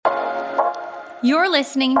You're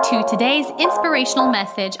listening to today's inspirational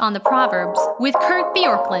message on the Proverbs with Kurt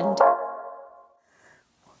Bjorklund.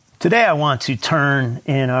 Today I want to turn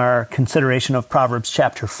in our consideration of Proverbs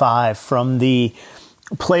chapter 5 from the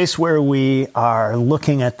place where we are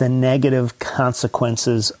looking at the negative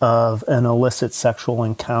consequences of an illicit sexual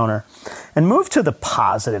encounter and move to the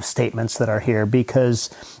positive statements that are here, because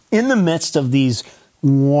in the midst of these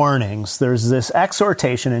warnings, there's this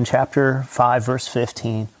exhortation in chapter 5, verse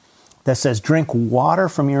 15 that says, drink water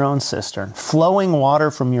from your own cistern, flowing water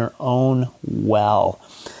from your own well.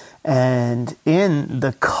 And in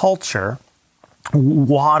the culture,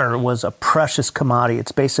 water was a precious commodity.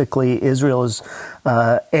 It's basically Israel's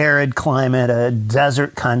arid climate, a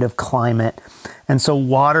desert kind of climate. And so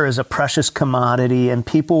water is a precious commodity, and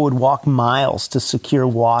people would walk miles to secure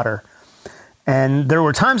water. And there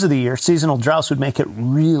were times of the year, seasonal droughts would make it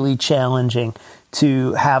really challenging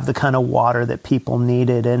to have the kind of water that people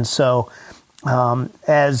needed. And so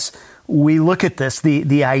as we look at this,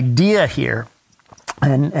 the idea here,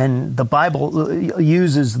 and the Bible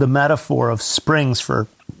uses the metaphor of springs for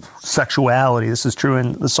sexuality. This is true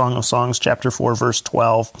in the Song of Songs, chapter 4, verse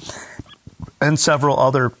 12, and several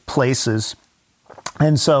other places.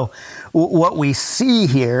 And so what we see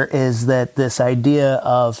here is that this idea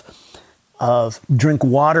of drink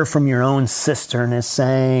water from your own cistern is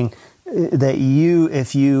saying that you,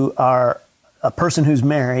 if you are a person who's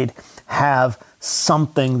married, have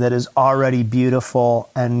something that is already beautiful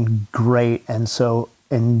and great, and so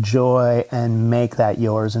enjoy and make that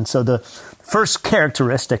yours. And so the first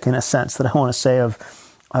characteristic, in a sense, that I want to say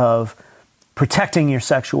of protecting your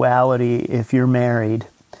sexuality if you're married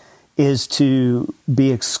is to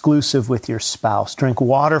be exclusive with your spouse. Drink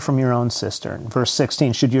water from your own cistern. Verse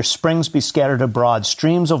 16, should your springs be scattered abroad,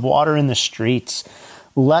 streams of water in the streets,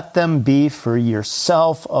 let them be for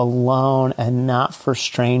yourself alone and not for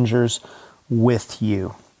strangers with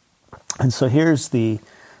you. And so here's the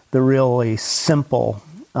really simple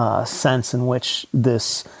sense in which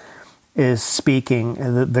this is speaking.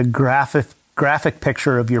 The graphic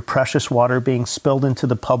picture of your precious water being spilled into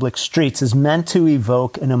the public streets is meant to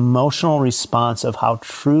evoke an emotional response of how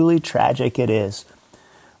truly tragic it is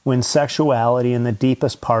when sexuality and the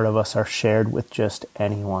deepest part of us are shared with just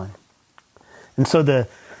anyone. And so the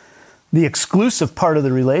exclusive part of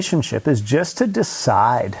the relationship is just to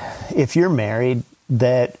decide, if you're married,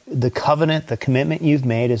 that the covenant, the commitment you've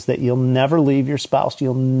made is that you'll never leave your spouse,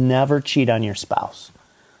 you'll never cheat on your spouse.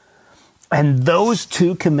 And those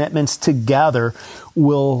two commitments together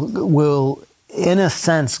will, in a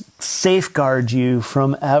sense, safeguard you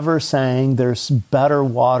from ever saying there's better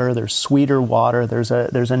water, there's sweeter water,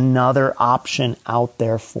 there's another option out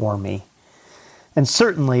there for me. And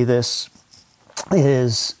certainly this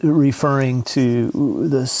is referring to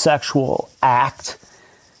the sexual act.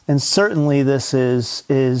 And certainly this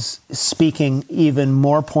is speaking even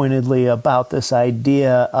more pointedly about this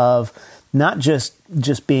idea of not just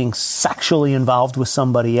being sexually involved with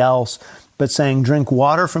somebody else, but saying drink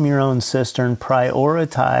water from your own cistern,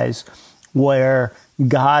 prioritize where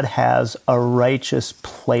God has a righteous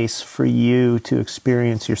place for you to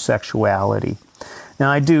experience your sexuality. Now,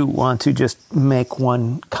 I do want to just make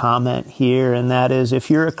one comment here, and that is, if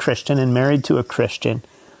you're a Christian and married to a Christian,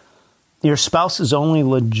 your spouse's only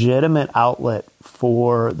legitimate outlet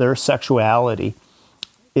for their sexuality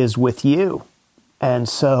is with you. And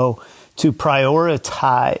so to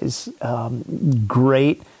prioritize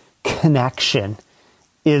great connection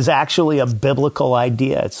is actually a biblical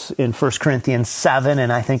idea. It's in 1 Corinthians 7,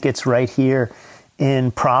 and I think it's right here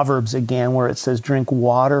in Proverbs again, where it says, drink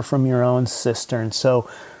water from your own cistern. So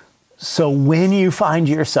when you find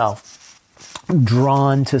yourself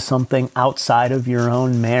drawn to something outside of your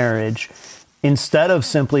own marriage, instead of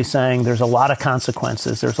simply saying there's a lot of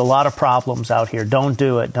consequences, there's a lot of problems out here, don't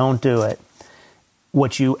do it,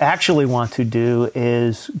 what you actually want to do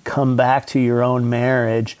is come back to your own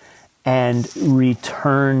marriage and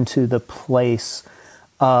return to the place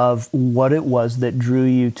of what it was that drew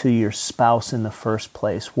you to your spouse in the first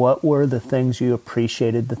place. What were the things you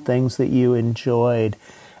appreciated, the things that you enjoyed,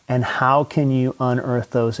 and how can you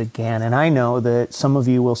unearth those again? And I know that some of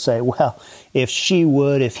you will say, well, if she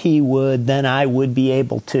would, if he would, then I would be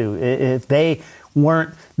able to. If they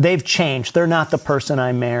weren't, they've changed. They're not the person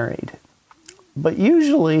I married. But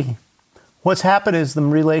usually what's happened is the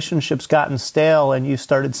relationship's gotten stale and you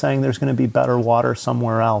started saying there's going to be better water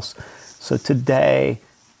somewhere else. So today,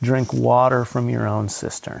 drink water from your own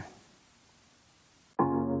cistern.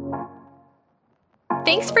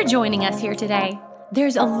 Thanks for joining us here today.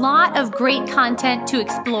 There's a lot of great content to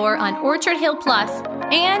explore on Orchard Hill Plus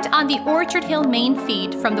and on the Orchard Hill main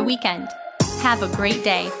feed from the weekend. Have a great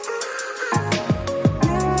day.